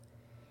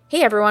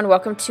Hey everyone,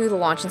 welcome to the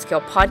Launch and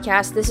Scale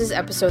podcast. This is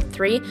episode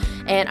 3,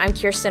 and I'm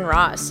Kirsten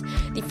Ross.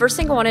 The first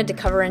thing I wanted to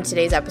cover in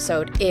today's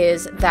episode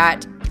is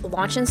that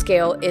Launch and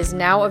Scale is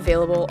now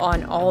available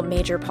on all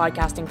major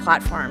podcasting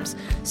platforms.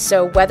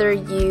 So whether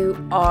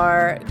you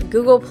are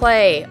Google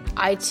Play,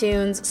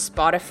 iTunes,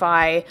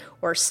 Spotify,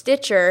 or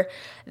Stitcher,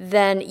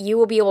 then you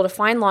will be able to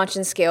find Launch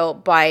and Scale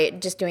by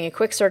just doing a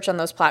quick search on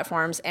those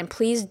platforms. And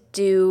please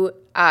do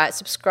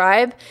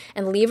subscribe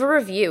and leave a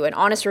review, an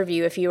honest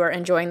review, if you are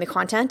enjoying the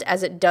content,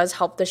 as it does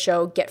help the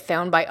show get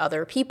found by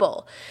other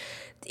people.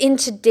 In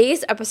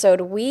today's episode,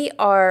 I'm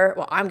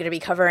going to be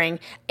covering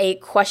a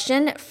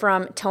question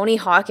from Tony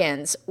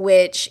Hawkins,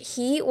 which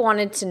he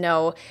wanted to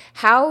know,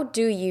 how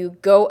do you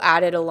go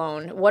at it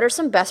alone? What are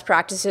some best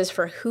practices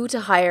for who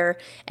to hire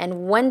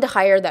and when to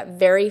hire that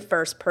very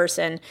first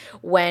person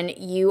when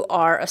you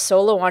are a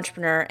solo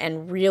entrepreneur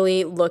and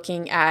really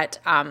looking at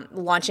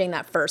launching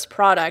that first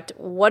product?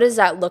 What does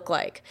that look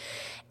like?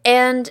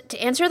 And to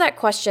answer that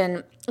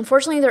question,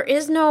 unfortunately, there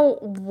is no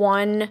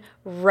one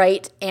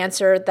right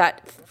answer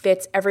that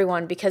fits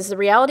everyone, because the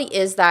reality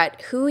is that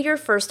who your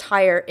first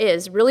hire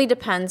is really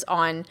depends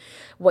on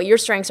what your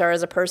strengths are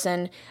as a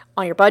person,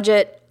 on your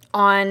budget,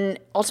 on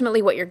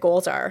ultimately what your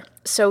goals are.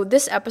 So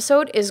this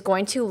episode is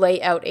going to lay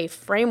out a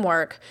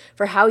framework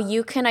for how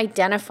you can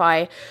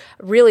identify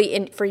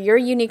really for your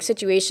unique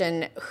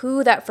situation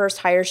who that first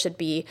hire should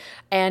be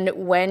and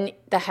when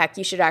the heck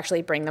you should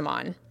actually bring them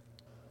on.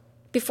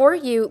 Before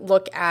you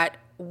look at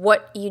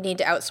what you need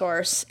to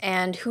outsource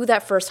and who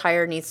that first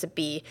hire needs to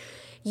be,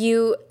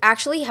 you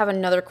actually have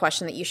another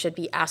question that you should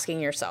be asking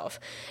yourself.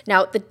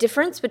 Now, the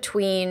difference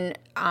between,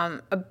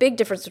 a big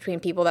difference between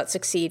people that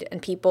succeed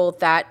and people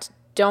that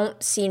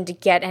don't seem to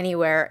get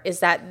anywhere is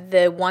that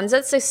the ones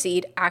that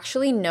succeed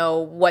actually know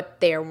what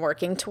they're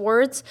working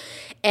towards,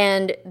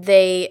 and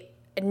they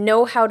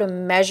know how to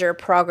measure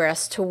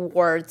progress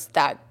towards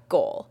that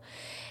goal.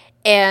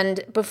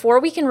 And before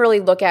we can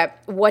really look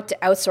at what to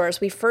outsource,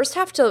 we first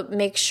have to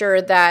make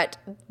sure that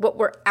what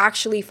we're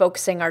actually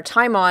focusing our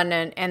time on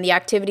and the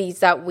activities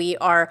that we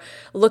are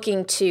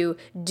looking to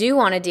do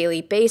on a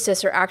daily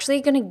basis are actually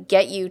going to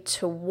get you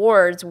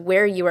towards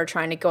where you are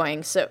trying to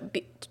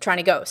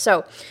go.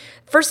 So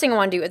first thing I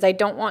want to do is I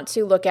don't want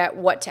to look at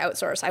what to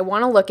outsource. I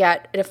want to look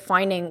at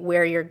defining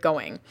where you're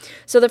going.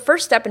 So the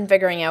first step in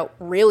figuring out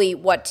really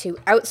what to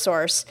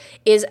outsource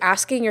is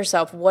asking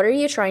yourself, what are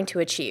you trying to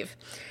achieve?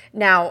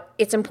 Now,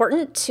 it's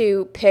important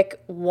to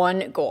pick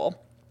one goal.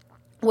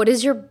 What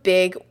is your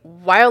big,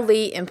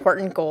 wildly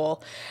important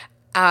goal?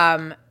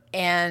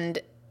 And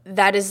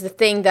that is the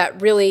thing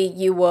that really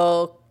you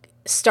will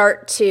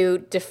start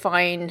to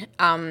define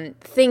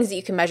things that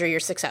you can measure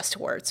your success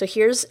towards. So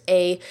here's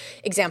an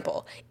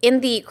example. In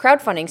the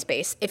crowdfunding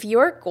space, if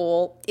your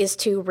goal is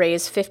to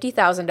raise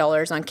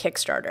 $50,000 on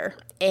Kickstarter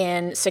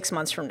in 6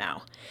 months from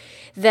now,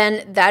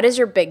 then that is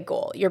your big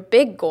goal. Your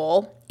big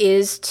goal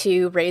is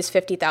to raise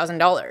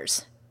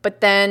 $50,000.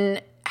 But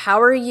then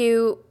how are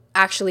you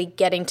actually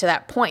getting to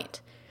that point?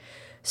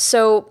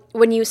 So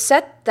when you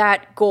set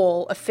that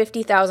goal of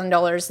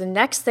 $50,000, the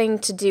next thing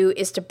to do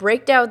is to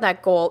break down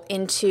that goal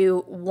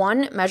into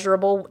one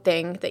measurable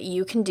thing that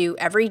you can do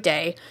every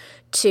day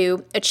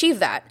to achieve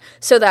that,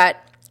 so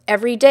that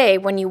every day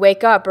when you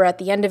wake up or at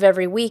the end of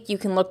every week, you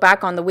can look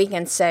back on the week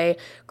and say,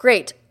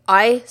 great,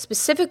 I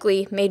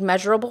specifically made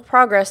measurable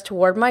progress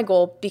toward my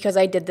goal because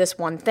I did this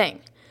one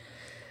thing.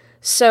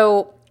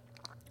 So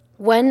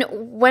when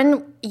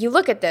you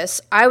look at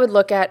this, I would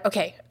look at,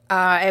 okay,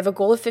 I have a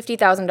goal of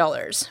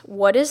 $50,000.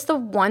 What is the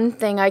one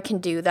thing I can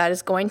do that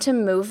is going to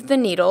move the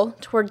needle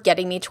toward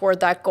getting me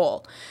toward that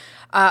goal?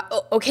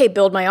 Okay,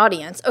 build my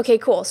audience. Okay,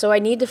 cool. So I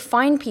need to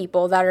find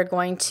people that are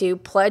going to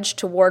pledge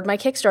toward my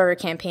Kickstarter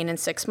campaign in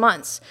 6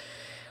 months.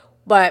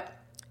 But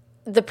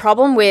the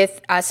problem with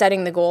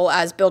setting the goal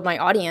as build my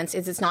audience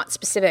is it's not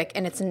specific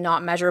and it's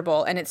not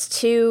measurable, and it's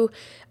too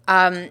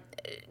not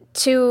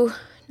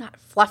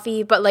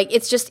fluffy, but like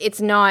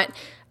it's not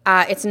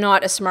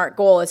a smart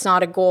goal. It's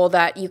not a goal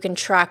that you can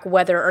track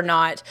whether or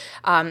not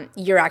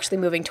you're actually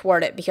moving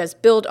toward it, because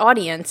build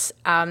audience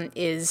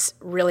is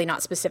really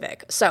not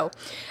specific. So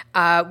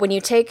when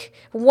you take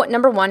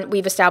number one,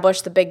 we've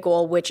established the big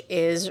goal, which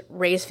is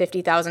raise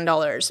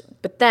 $50,000.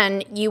 But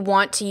then you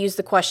want to use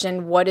the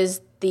question, what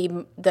is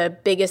the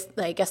biggest,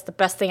 I guess the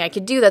best thing I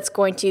could do that's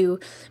going to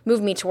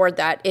move me toward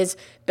that is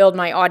build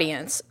my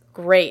audience.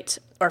 Great.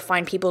 Or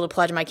find people to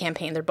pledge my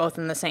campaign. They're both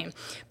in the same.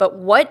 But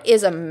what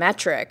is a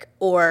metric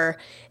or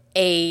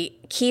a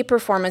key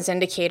performance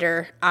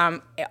indicator,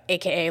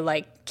 aka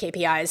like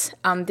KPIs,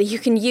 that you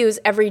can use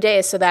every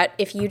day, so that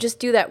if you just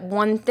do that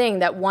one thing,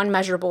 that one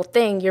measurable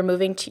thing, you're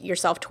moving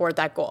yourself toward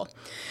that goal.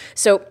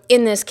 So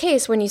in this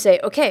case, when you say,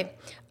 okay,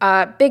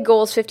 big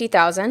goal is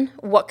 50,000,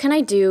 what can I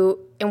do,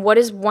 and what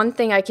is one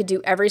thing I could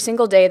do every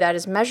single day that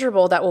is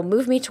measurable that will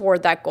move me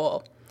toward that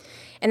goal?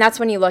 And that's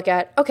when you look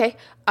at, okay,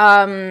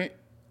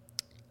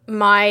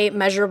 my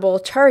measurable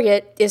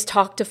target is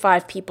talk to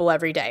 5 people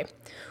every day.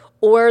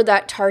 Or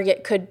that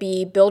target could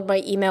be build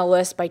my email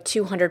list by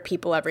 200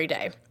 people every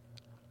day.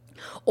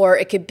 or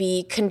it could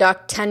be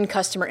conduct 10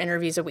 customer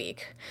interviews a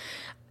week.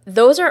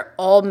 Those are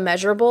all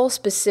measurable,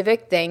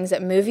 specific things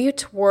that move you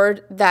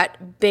toward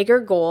that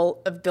bigger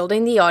goal of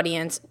building the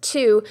audience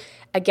to,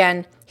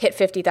 again, hit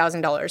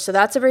 $50,000. So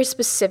that's a very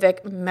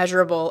specific,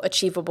 measurable,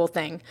 achievable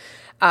thing.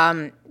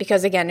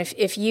 Because again,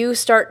 if you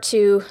start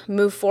to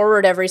move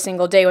forward every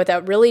single day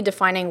without really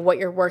defining what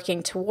you're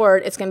working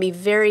toward, it's going to be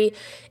very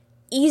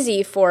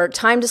easy for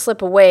time to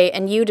slip away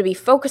and you to be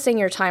focusing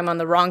your time on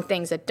the wrong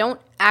things that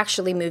don't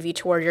actually move you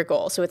toward your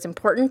goal. So it's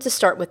important to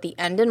start with the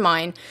end in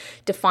mind,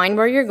 define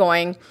where you're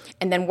going,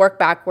 and then work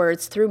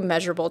backwards through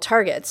measurable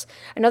targets.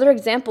 Another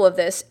example of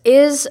this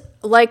is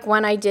like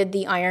when I did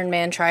the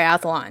Ironman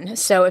triathlon.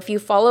 So if you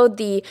followed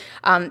the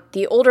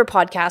older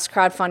podcast,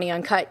 Crowdfunding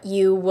Uncut,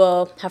 you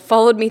will have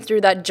followed me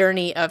through that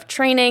journey of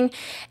training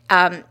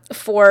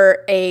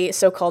for a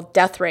so-called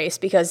death race,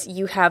 because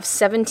you have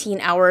 17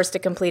 hours to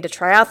complete a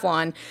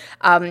triathlon,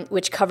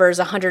 which covers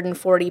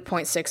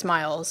 140.6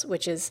 miles,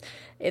 which is,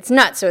 it's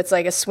nuts. So it's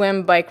like a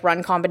swim, bike,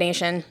 run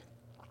combination.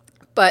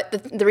 But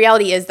the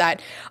reality is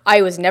that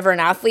I was never an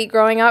athlete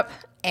growing up,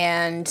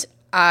 and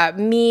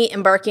me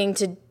embarking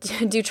to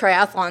do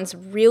triathlons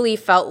really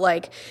felt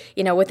like,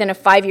 within a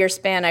 5-year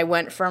span, I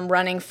went from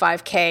running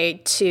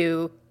 5K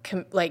to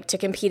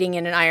competing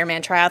in an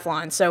Ironman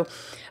triathlon. So,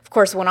 of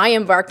course, when I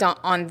embarked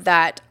on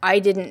that, I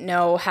didn't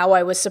know how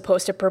I was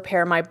supposed to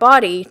prepare my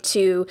body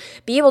to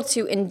be able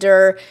to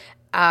endure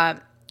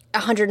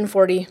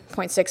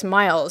 140.6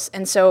 miles.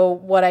 And so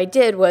what I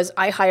did was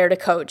I hired a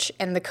coach,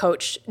 and the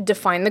coach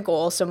defined the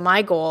goal. So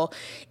my goal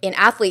in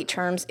athlete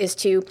terms is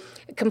to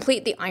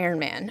complete the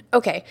Ironman.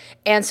 Okay.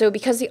 And so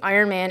because the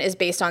Ironman is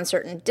based on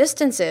certain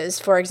distances,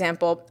 for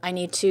example, I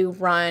need to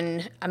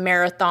run a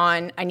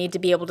marathon, I need to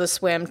be able to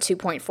swim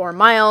 2.4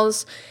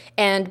 miles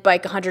and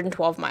bike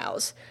 112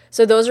 miles.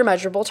 So those are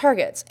measurable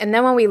targets. And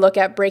then when we look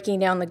at breaking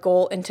down the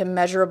goal into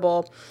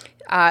measurable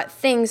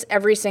things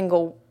every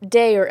single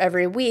day or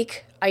every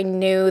week, I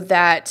knew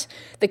that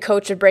the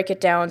coach would break it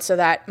down so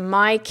that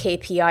my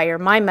KPI or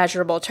my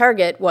measurable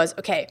target was,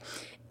 okay,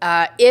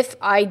 if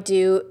I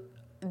do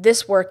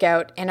this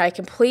workout and I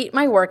complete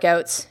my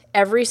workouts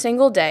every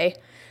single day,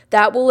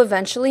 that will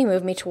eventually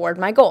move me toward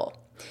my goal.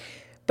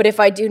 But if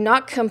I do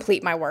not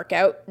complete my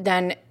workout,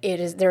 then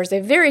there's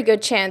a very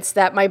good chance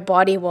that my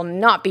body will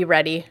not be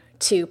ready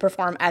to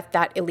perform at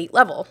that elite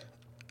level.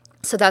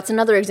 So that's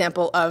another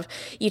example of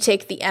you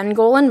take the end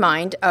goal in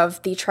mind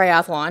of the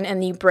triathlon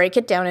and you break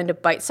it down into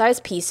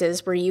bite-sized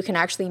pieces where you can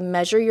actually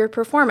measure your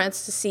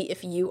performance to see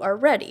if you are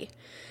ready.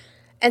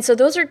 And so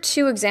those are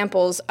two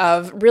examples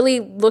of really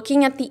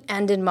looking at the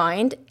end in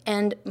mind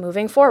and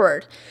moving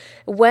forward.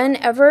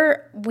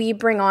 Whenever we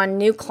bring on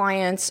new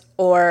clients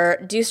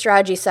or do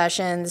strategy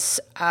sessions,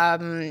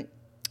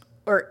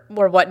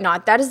 or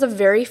whatnot, that is the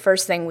very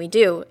first thing we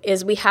do,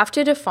 is we have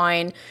to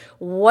define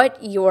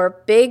what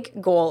your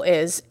big goal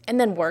is and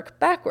then work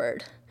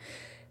backward.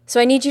 So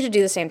I need you to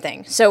do the same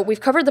thing. So we've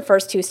covered the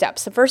first two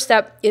steps. The first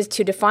step is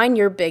to define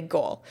your big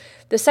goal.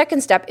 The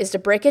second step is to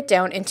break it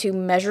down into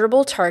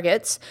measurable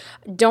targets.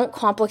 Don't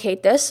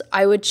complicate this.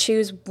 I would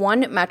choose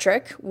one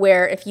metric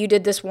where if you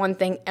did this one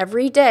thing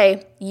every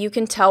day, you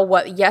can tell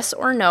what yes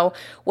or no,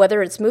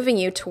 whether it's moving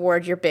you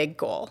toward your big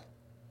goal.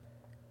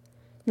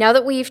 Now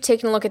that we've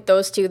taken a look at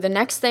those two, the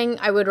next thing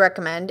I would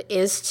recommend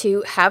is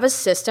to have a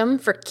system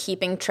for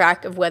keeping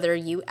track of whether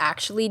you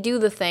actually do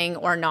the thing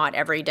or not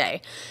every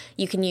day.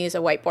 You can use a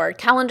whiteboard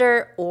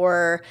calendar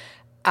or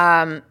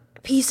a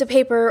piece of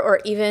paper, or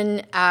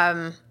even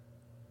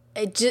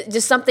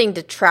just something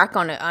to track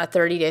on a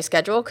 30-day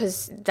schedule,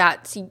 because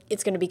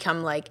it's going to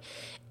become like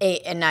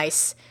a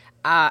nice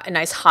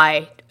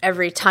high.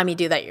 Every time you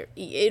do that,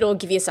 it'll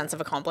give you a sense of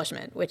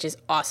accomplishment, which is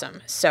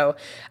awesome. So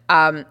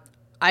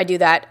I do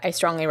that. I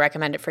strongly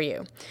recommend it for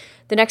you.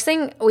 The next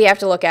thing we have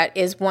to look at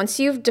is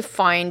once you've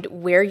defined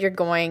where you're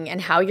going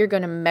and how you're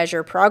going to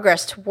measure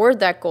progress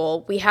toward that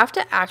goal, we have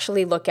to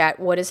actually look at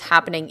what is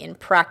happening in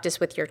practice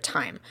with your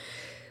time.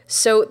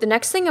 So the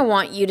next thing I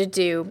want you to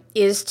do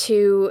is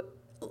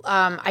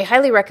I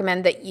highly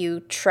recommend that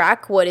you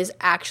track what is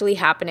actually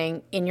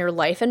happening in your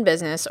life and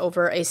business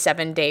over a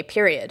 7-day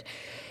period.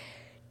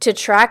 To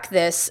track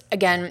this,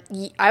 again,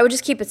 I would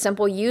just keep it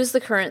simple. Use the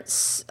current,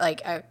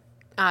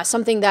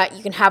 something that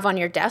you can have on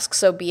your desk.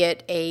 So be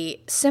it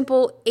a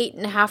simple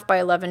 8.5 by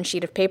 11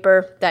 sheet of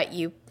paper that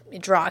you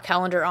draw a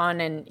calendar on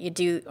and you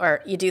do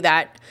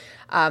that,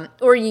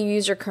 or you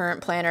use your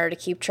current planner to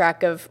keep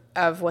track of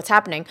what's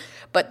happening.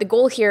 But the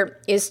goal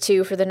here is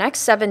for the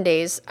next 7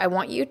 days, I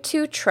want you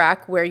to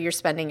track where you're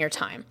spending your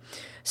time.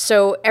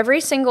 So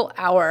every single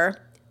hour,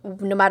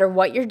 no matter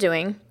what you're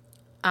doing,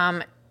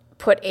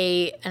 put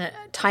a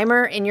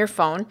timer in your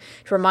phone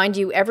to remind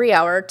you every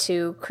hour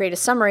to create a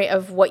summary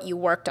of what you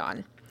worked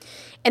on.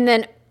 And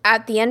then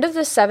at the end of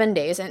the 7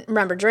 days, and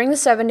remember, during the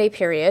 7-day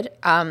period,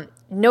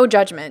 no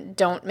judgment,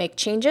 don't make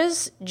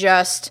changes,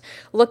 just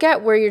look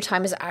at where your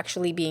time is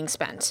actually being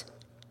spent.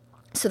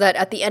 So that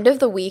at the end of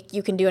the week,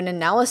 you can do an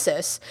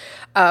analysis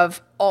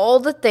of all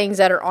the things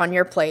that are on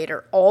your plate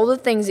or all the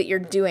things that you're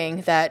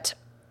doing that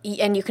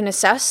and you can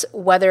assess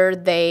whether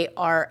they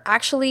are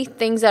actually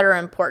things that are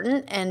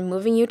important and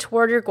moving you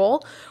toward your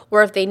goal,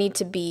 or if they need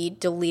to be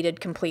deleted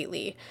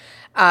completely,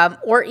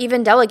 or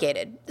even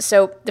delegated.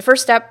 So the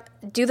first step,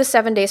 do the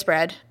 7-day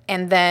spread.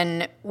 And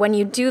then when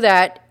you do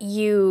that,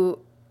 the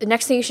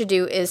next thing you should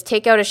do is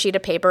take out a sheet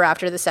of paper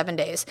after the 7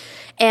 days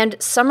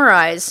and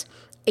summarize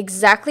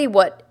exactly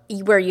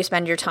where you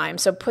spend your time.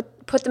 So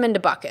put them into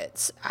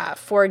buckets.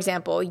 For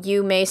example,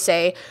 you may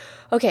say,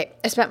 okay,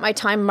 I spent my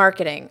time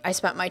marketing. I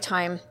spent my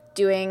time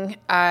doing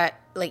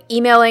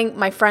emailing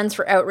my friends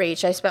for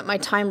outreach. I spent my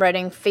time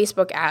writing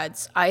Facebook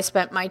ads. I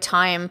spent my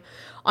time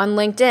on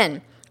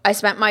LinkedIn. I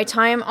spent my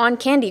time on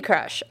Candy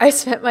Crush. I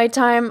spent my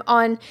time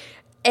on,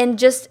 and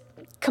just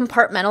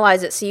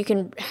compartmentalize it so you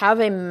can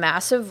have a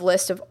massive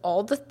list of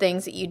all the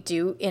things that you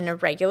do in a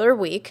regular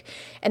week.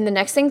 And the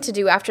next thing to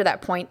do after that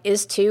point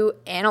is to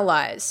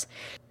analyze.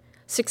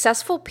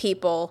 Successful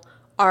people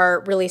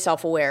are really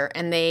self-aware,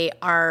 and they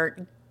are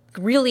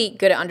really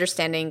good at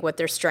understanding what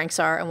their strengths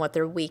are and what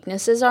their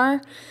weaknesses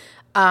are.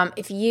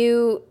 If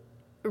you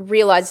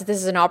realize that this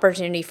is an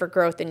opportunity for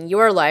growth in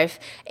your life,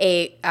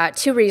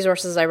 two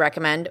resources I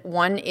recommend.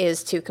 One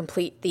is to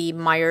complete the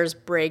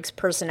Myers-Briggs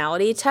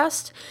personality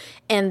test,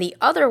 and the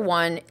other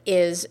one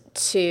is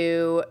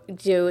to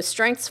do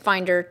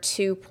StrengthsFinder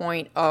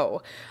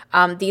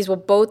 2.0. These will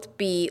both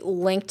be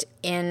linked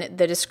in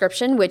the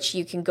description, which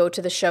you can go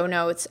to the show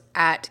notes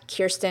at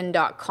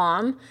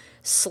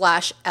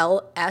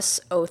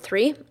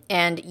kirsten.com/LS03,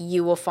 and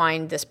you will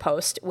find this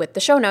post with the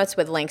show notes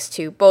with links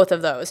to both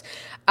of those.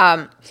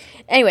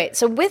 Anyway,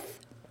 so with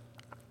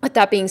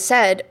that being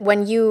said,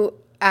 when you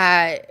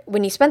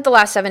spent the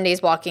last 7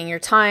 days blocking your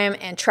time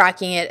and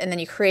tracking it, and then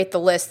you create the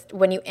list,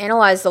 when you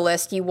analyze the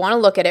list, you want to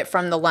look at it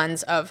from the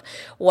lens of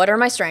what are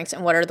my strengths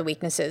and what are the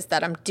weaknesses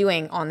that I'm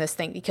doing on this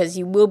thing, because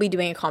you will be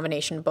doing a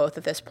combination of both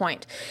at this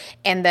point.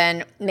 And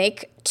then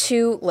make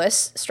 2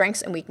 lists,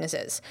 strengths and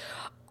weaknesses.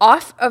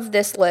 Off of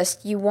this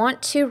list, you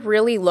want to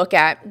really look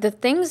at the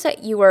things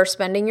that you are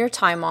spending your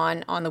time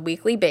on the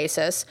weekly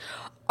basis.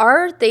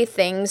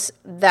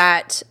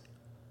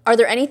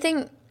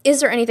 Is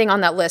there anything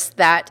on that list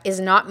that is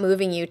not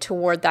moving you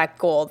toward that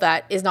goal,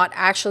 that is not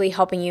actually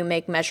helping you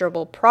make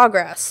measurable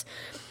progress?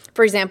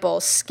 For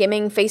example,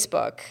 skimming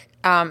Facebook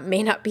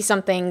may not be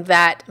something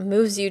that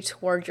moves you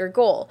toward your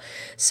goal.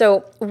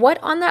 So what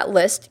on that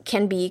list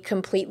can be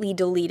completely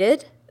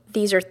deleted?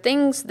 These are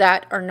things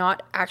that are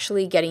not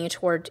actually getting you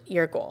toward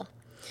your goal.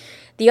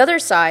 The other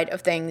side of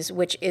things,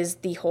 which is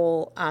the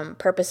whole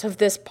purpose of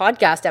this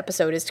podcast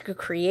episode, is to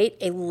create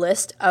a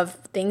list of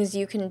things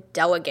you can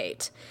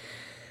delegate.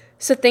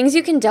 So things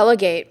you can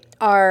delegate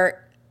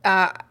are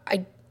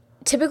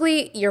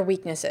typically your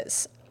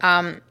weaknesses.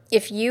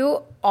 If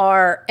you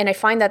are, and I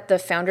find that the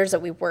founders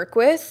that we work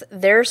with,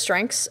 their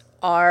strengths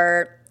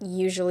are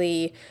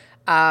usually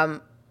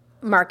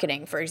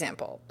marketing, for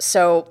example.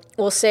 So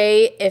we'll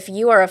say if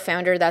you are a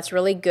founder that's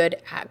really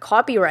good at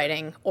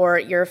copywriting, or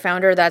you're a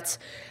founder that's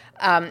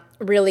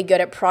really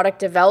good at product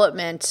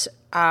development,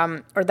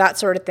 or that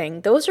sort of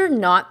thing, those are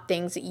not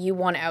things that you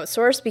want to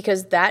outsource,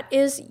 because that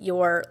is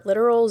your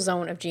literal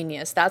zone of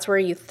genius. That's where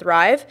you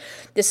thrive.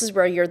 This is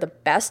where you're the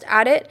best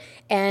at it,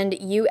 and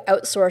you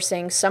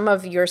outsourcing some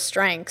of your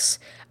strengths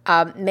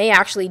may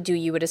actually do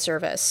you a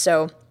disservice.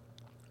 So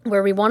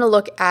where we want to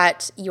look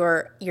at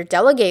your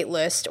delegate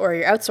list or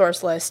your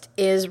outsource list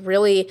is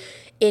really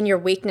in your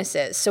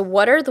weaknesses. So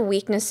what are the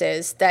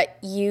weaknesses that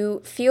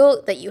you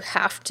feel that you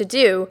have to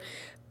do,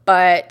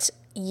 but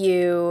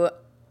you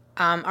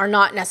are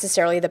not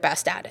necessarily the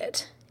best at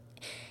it?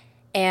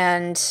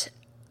 And so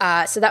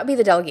that would be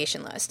the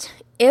delegation list.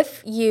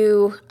 If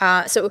you,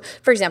 so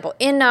for example,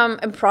 in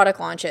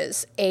product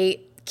launches, a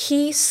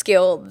key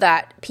skill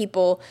that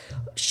people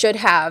should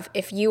have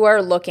if you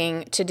are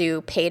looking to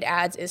do paid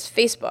ads is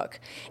Facebook.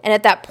 And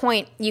at that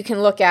point, you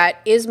can look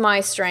at, is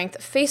my strength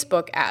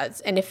Facebook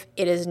ads? And if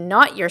it is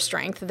not your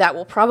strength, that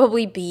will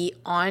probably be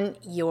on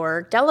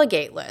your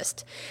delegate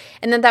list.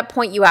 And then at that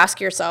point, you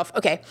ask yourself,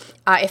 okay,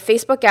 if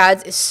Facebook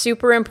ads is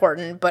super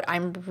important, but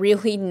I'm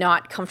really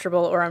not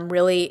comfortable or I'm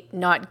really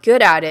not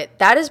good at it,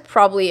 that is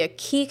probably a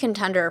key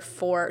contender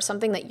for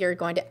something that you're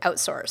going to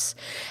outsource.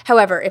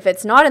 However, if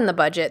it's not in the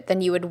budget,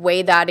 then you would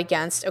weigh that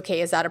against, okay,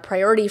 is that a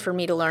priority for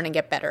me to learn and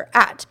get better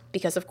at?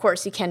 Because of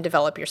course you can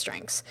develop your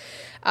strengths.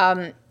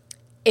 I'll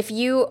give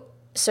you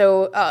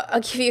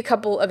a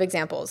couple of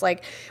examples.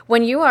 Like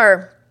when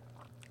you're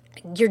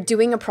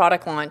doing a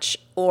product launch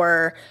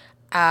or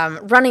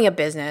running a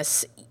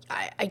business,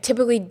 I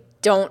typically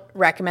don't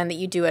recommend that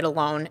you do it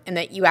alone, and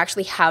that you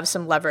actually have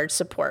some leverage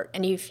support.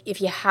 And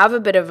if you have a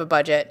bit of a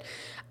budget,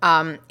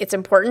 it's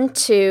important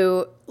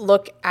to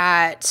look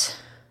at,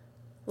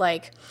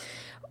 like,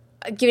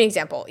 I'll give you an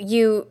example.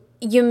 You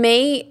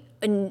may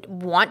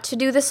want to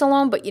do this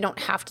alone, but you don't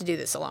have to do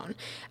this alone.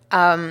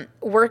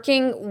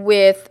 Working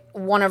with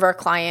one of our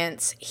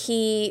clients,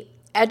 he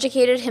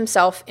educated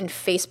himself in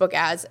Facebook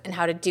ads and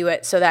how to do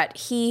it so that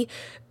he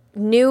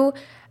knew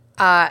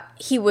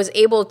he was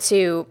able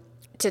to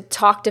to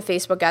talk to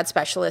Facebook ad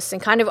specialists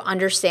and kind of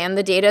understand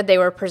the data they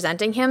were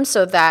presenting him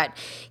so that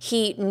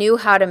he knew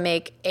how to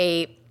make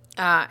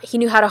he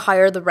knew how to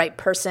hire the right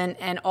person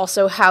and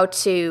also how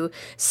to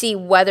see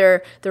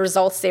whether the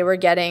results they were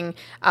getting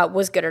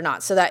was good or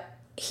not. So that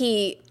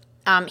he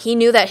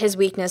knew that his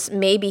weakness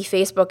may be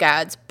Facebook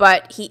ads,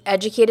 but he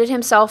educated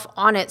himself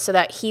on it so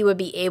that he would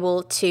be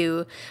able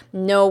to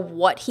know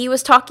what he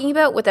was talking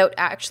about without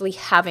actually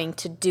having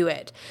to do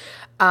it.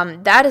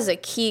 That is a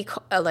key,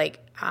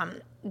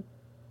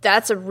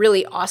 that's a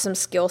really awesome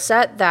skill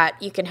set that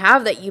you can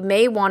have, that you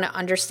may want to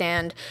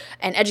understand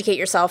and educate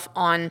yourself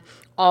on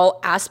all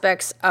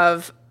aspects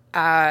of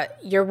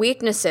your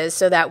weaknesses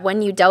so that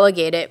when you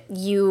delegate it,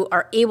 you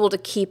are able to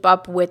keep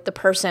up with the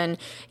person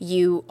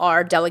you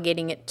are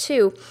delegating it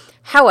to.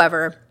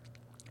 However,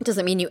 it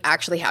doesn't mean you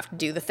actually have to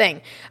do the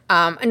thing.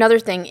 Another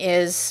thing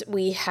is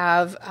we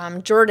have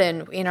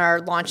Jordan in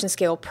our Launch and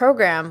Scale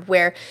program,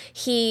 where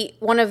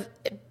one of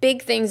the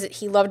big things that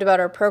he loved about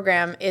our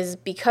program is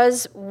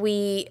because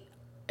we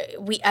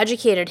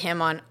educated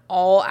him on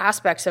all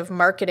aspects of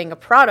marketing a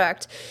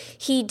product,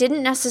 he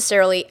didn't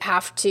necessarily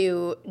have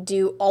to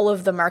do all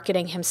of the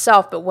marketing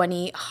himself. But when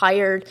he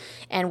hired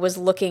and was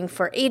looking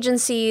for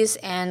agencies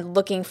and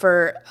looking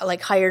for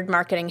hired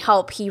marketing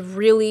help, he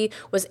really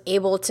was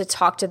able to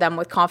talk to them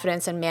with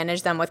confidence and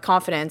manage them with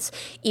confidence,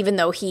 even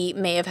though he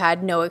may have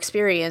had no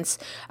experience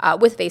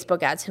with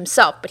Facebook ads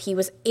himself. But he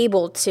was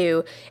able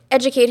to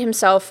educate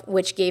himself,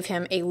 which gave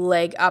him a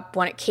leg up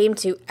when it came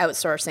to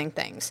outsourcing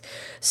things.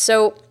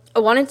 So I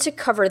wanted to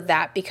cover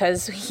that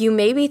because you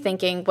may be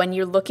thinking when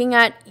you're looking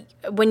at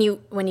when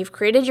you've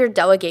created your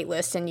delegate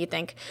list and you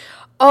think,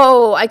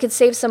 oh, I could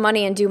save some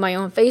money and do my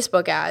own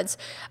Facebook ads.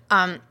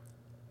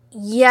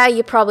 Yeah,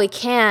 you probably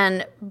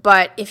can,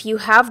 but if you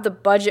have the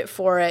budget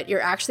for it,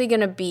 you're actually going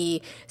to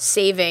be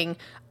saving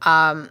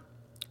a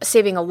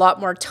lot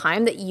more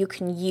time that you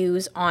can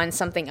use on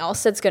something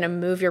else that's going to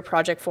move your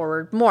project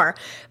forward more.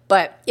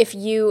 But if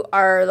you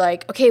are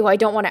like, okay, well, I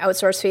don't want to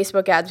outsource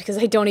Facebook ads because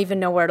I don't even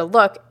know where to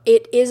look,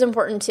 it is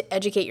important to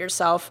educate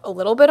yourself a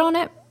little bit on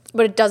it,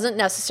 but it doesn't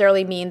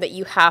necessarily mean that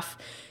you have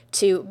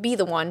to be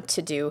the one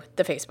to do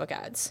the Facebook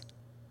ads.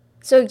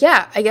 So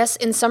yeah, I guess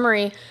in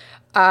summary,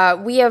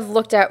 we have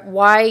looked at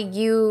why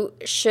you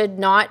should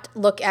not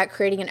look at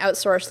creating an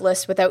outsourced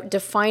list without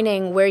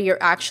defining where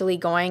you're actually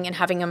going and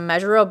having a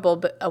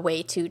measurable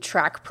way to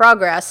track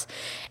progress.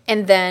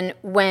 And then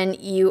when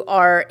you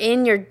are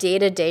in your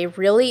day-to-day,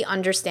 really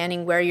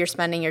understanding where you're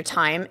spending your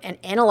time and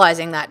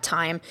analyzing that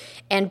time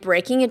and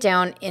breaking it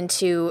down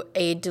into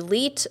a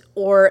delete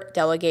or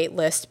delegate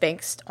list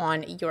based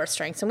on your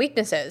strengths and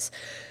weaknesses.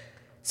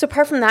 So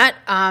apart from that,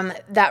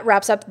 that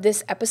wraps up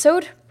this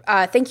episode.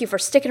 Thank you for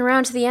sticking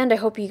around to the end. I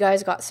hope you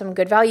guys got some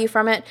good value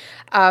from it.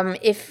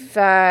 If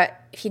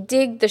you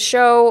dig the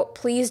show,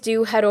 please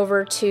do head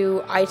over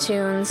to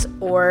iTunes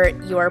or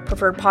your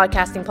preferred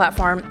podcasting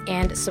platform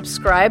and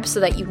subscribe so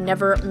that you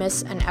never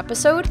miss an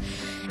episode.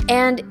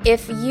 And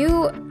if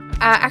you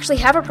actually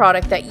have a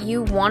product that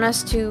you want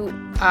us to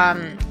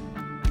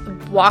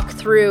walk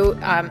through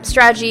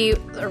strategy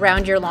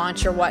around your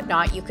launch or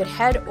whatnot, you could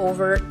head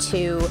over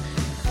to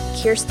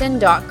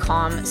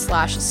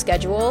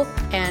kirsten.com/schedule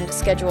and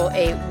schedule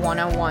a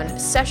one-on-one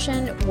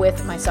session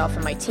with myself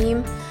and my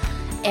team.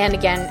 And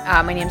again,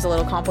 my name's a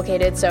little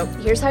complicated, so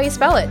here's how you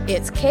spell it.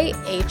 It's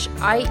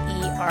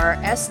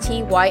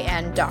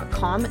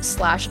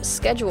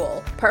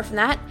KHIERSTYN.com/schedule. Apart from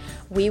that,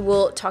 we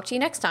will talk to you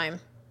next time.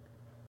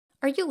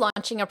 Are you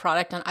launching a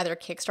product on either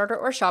Kickstarter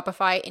or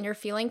Shopify and you're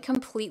feeling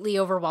completely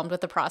overwhelmed with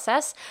the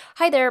process?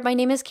 Hi there, my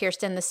name is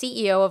Kirsten, the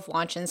CEO of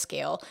Launch and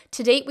Scale.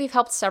 To date, we've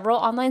helped several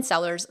online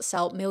sellers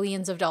sell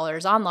millions of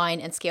dollars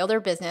online and scale their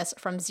business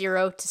from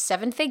 0 to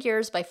 7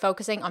 figures by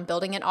focusing on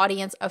building an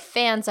audience of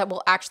fans that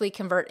will actually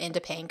convert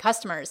into paying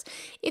customers.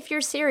 If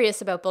you're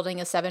serious about building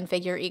a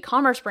 7-figure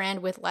e-commerce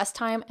brand with less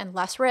time and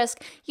less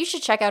risk, you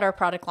should check out our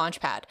product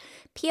Launchpad.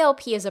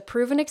 PLP is a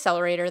proven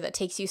accelerator that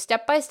takes you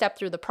step by step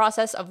through the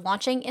process of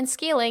launching and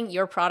scaling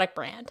your product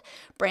brand.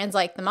 Brands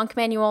like The Monk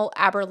Manual,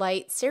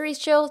 AberLite, Series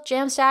Chill,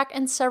 Jamstack,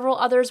 and several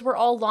others were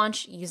all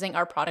launched using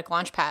our product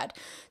Launchpad.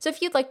 So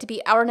if you'd like to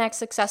be our next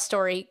success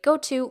story, go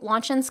to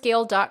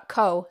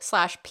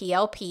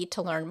launchandscale.co/PLP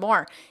to learn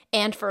more.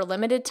 And for a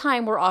limited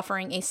time, we're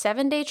offering a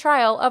 7-day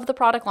trial of the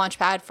product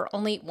Launchpad for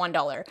only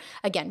 $1.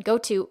 Again, go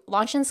to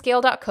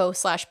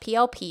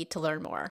launchandscale.co/PLP to learn more.